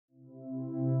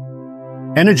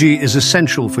Energy is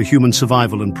essential for human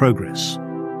survival and progress.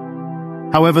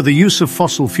 However, the use of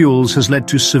fossil fuels has led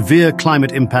to severe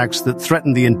climate impacts that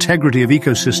threaten the integrity of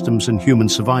ecosystems and human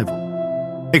survival.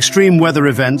 Extreme weather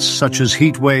events such as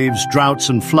heat waves, droughts,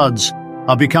 and floods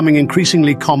are becoming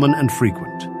increasingly common and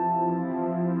frequent.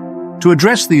 To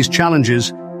address these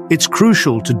challenges, it's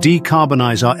crucial to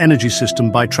decarbonize our energy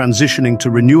system by transitioning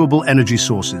to renewable energy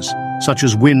sources, such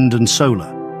as wind and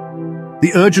solar.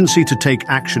 The urgency to take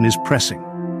action is pressing.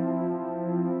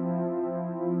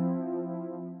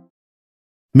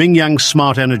 Mingyang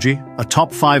Smart Energy, a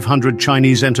top 500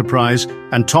 Chinese enterprise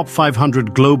and top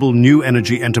 500 global new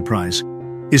energy enterprise,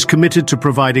 is committed to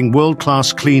providing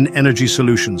world-class clean energy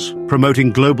solutions,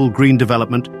 promoting global green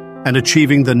development, and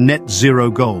achieving the net zero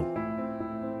goal.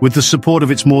 With the support of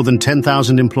its more than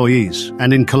 10,000 employees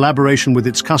and in collaboration with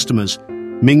its customers,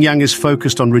 Mingyang is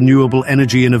focused on renewable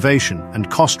energy innovation and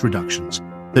cost reductions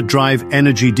that drive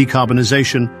energy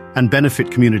decarbonization and benefit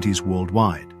communities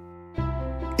worldwide.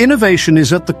 Innovation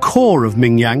is at the core of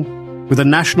Mingyang, with a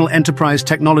National Enterprise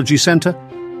Technology Center,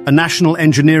 a National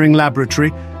Engineering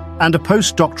Laboratory, and a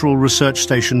postdoctoral research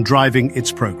station driving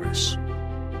its progress.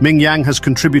 Mingyang has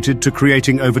contributed to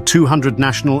creating over 200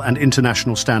 national and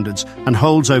international standards and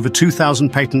holds over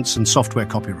 2,000 patents and software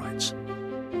copyrights.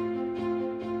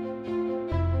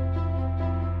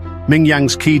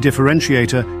 Mingyang's key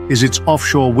differentiator is its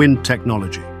offshore wind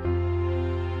technology.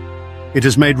 It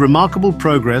has made remarkable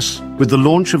progress with the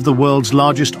launch of the world's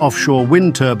largest offshore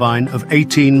wind turbine of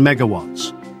 18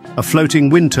 megawatts, a floating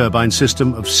wind turbine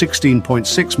system of 16.6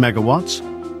 megawatts,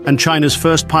 and China's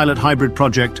first pilot hybrid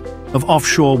project of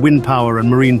offshore wind power and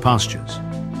marine pastures.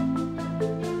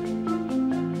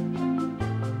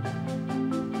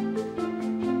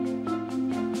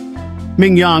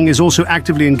 Mingyang is also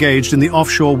actively engaged in the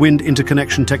offshore wind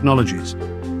interconnection technologies,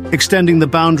 extending the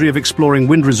boundary of exploring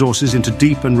wind resources into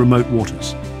deep and remote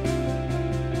waters.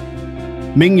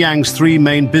 Mingyang's three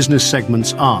main business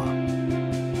segments are: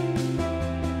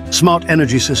 Smart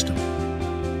Energy System.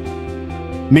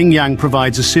 Mingyang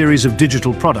provides a series of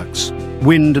digital products,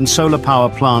 wind and solar power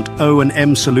plant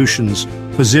O&M solutions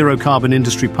for zero-carbon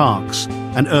industry parks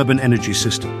and urban energy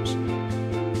systems.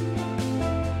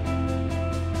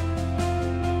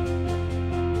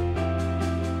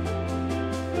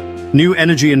 New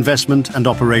energy investment and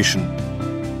operation.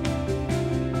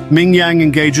 Mingyang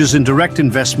engages in direct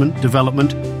investment,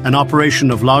 development, and operation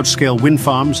of large-scale wind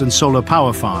farms and solar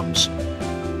power farms.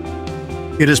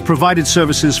 It has provided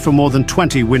services for more than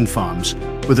 20 wind farms,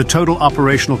 with a total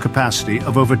operational capacity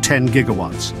of over 10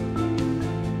 gigawatts.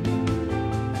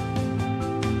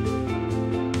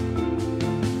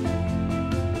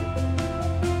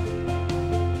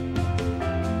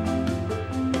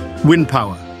 Wind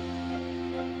power.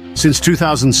 Since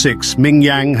 2006,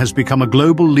 Mingyang has become a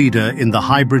global leader in the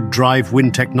hybrid drive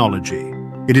wind technology.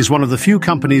 It is one of the few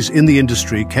companies in the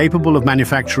industry capable of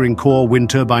manufacturing core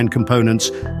wind turbine components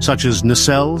such as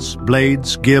nacelles,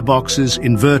 blades, gearboxes,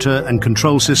 inverter and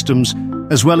control systems,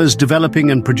 as well as developing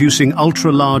and producing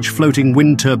ultra-large floating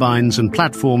wind turbines and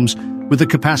platforms with a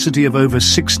capacity of over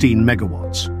 16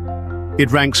 megawatts.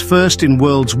 It ranks first in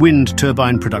world's wind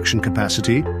turbine production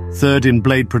capacity, third in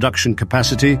blade production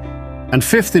capacity, and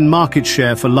fifth in market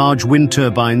share for large wind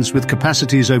turbines with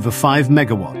capacities over 5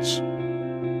 megawatts.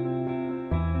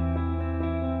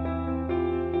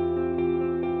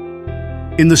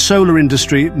 In the solar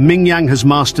industry, Mingyang has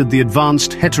mastered the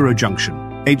advanced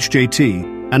heterojunction,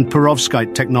 HJT, and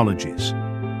perovskite technologies.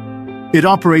 It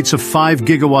operates a 5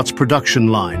 gigawatts production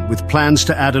line with plans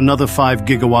to add another 5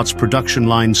 gigawatts production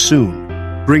line soon,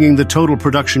 bringing the total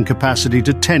production capacity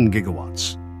to 10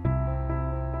 gigawatts.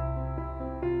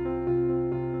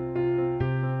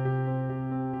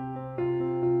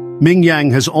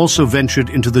 Mingyang has also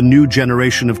ventured into the new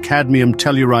generation of cadmium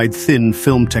telluride thin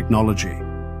film technology.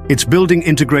 Its building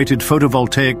integrated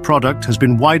photovoltaic product has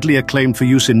been widely acclaimed for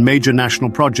use in major national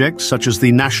projects such as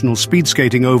the National Speed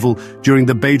Skating Oval during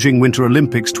the Beijing Winter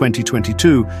Olympics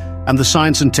 2022 and the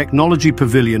Science and Technology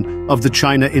Pavilion of the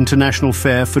China International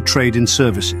Fair for Trade in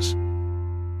Services.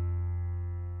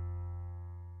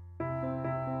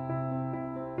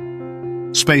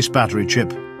 Space battery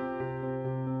chip.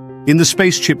 In the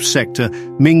space chip sector,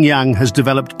 Mingyang has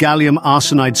developed gallium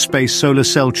arsenide space solar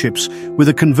cell chips with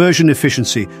a conversion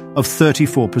efficiency of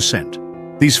 34%.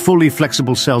 These fully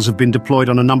flexible cells have been deployed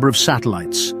on a number of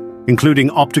satellites, including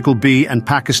Optical B and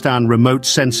Pakistan Remote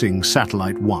Sensing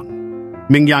Satellite 1.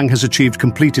 Mingyang has achieved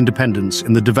complete independence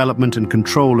in the development and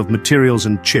control of materials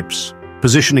and chips,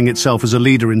 positioning itself as a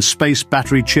leader in space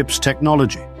battery chips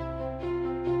technology.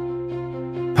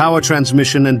 Power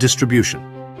transmission and distribution.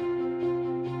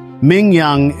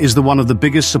 Mingyang is one of the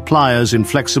biggest suppliers in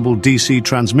flexible DC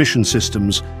transmission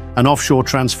systems and offshore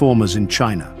transformers in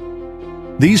China.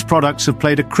 These products have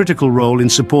played a critical role in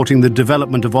supporting the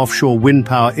development of offshore wind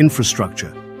power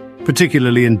infrastructure,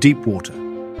 particularly in deep water.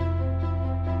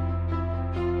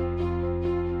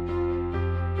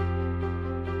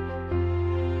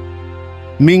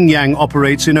 Mingyang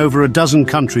operates in over a dozen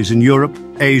countries in Europe,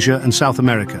 Asia, and South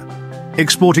America,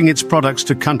 exporting its products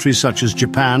to countries such as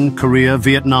Japan, Korea,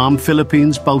 Vietnam,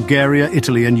 Philippines, Bulgaria,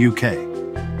 Italy, and UK.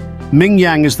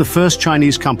 Mingyang is the first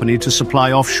Chinese company to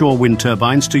supply offshore wind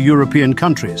turbines to European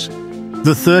countries.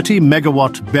 The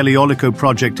 30-megawatt Beliolico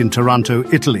project in Taranto,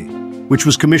 Italy, which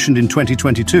was commissioned in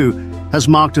 2022, has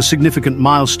marked a significant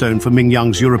milestone for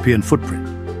Mingyang's European footprint.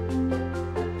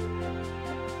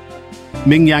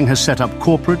 Mingyang has set up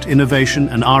corporate, innovation,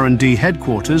 and R&D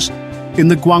headquarters in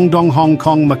the Guangdong, Hong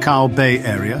Kong, Macau Bay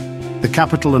Area, the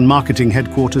capital and marketing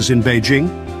headquarters in Beijing,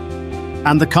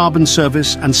 and the carbon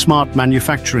service and smart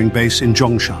manufacturing base in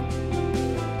Zhongshan.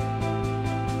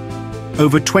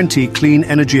 Over 20 clean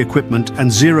energy equipment and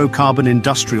zero-carbon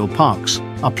industrial parks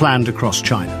are planned across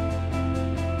China.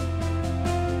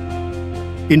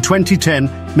 In 2010,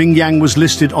 Mingyang was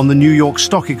listed on the New York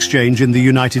Stock Exchange in the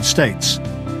United States,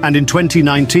 and in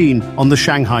 2019 on the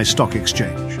Shanghai Stock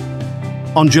Exchange.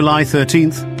 On July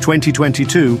 13,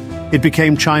 2022, it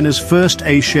became China's first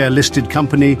A-share listed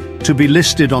company to be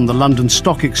listed on the London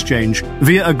Stock Exchange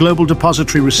via a global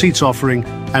depository receipts offering,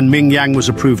 and Mingyang was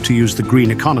approved to use the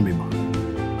green economy mark.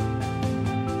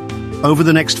 Over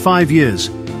the next 5 years,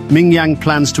 Mingyang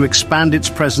plans to expand its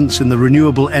presence in the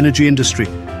renewable energy industry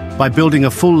by building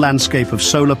a full landscape of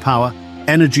solar power,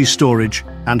 energy storage,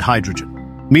 and hydrogen.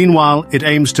 Meanwhile, it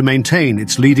aims to maintain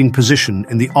its leading position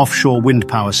in the offshore wind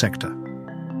power sector.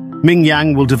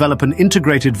 Mingyang will develop an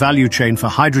integrated value chain for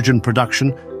hydrogen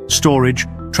production, storage,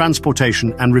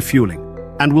 transportation, and refueling,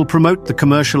 and will promote the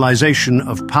commercialization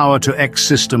of Power-to-X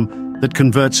system that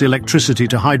converts electricity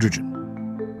to hydrogen.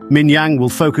 Mingyang will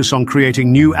focus on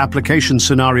creating new application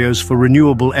scenarios for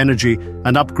renewable energy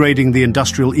and upgrading the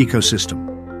industrial ecosystem.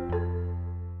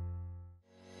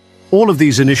 All of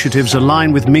these initiatives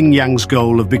align with Mingyang's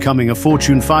goal of becoming a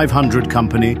Fortune 500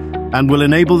 company and will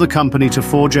enable the company to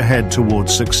forge ahead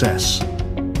towards success.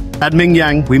 At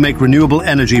Mingyang, we make renewable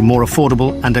energy more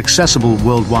affordable and accessible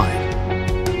worldwide.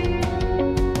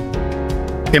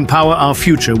 Empower our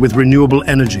future with renewable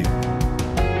energy.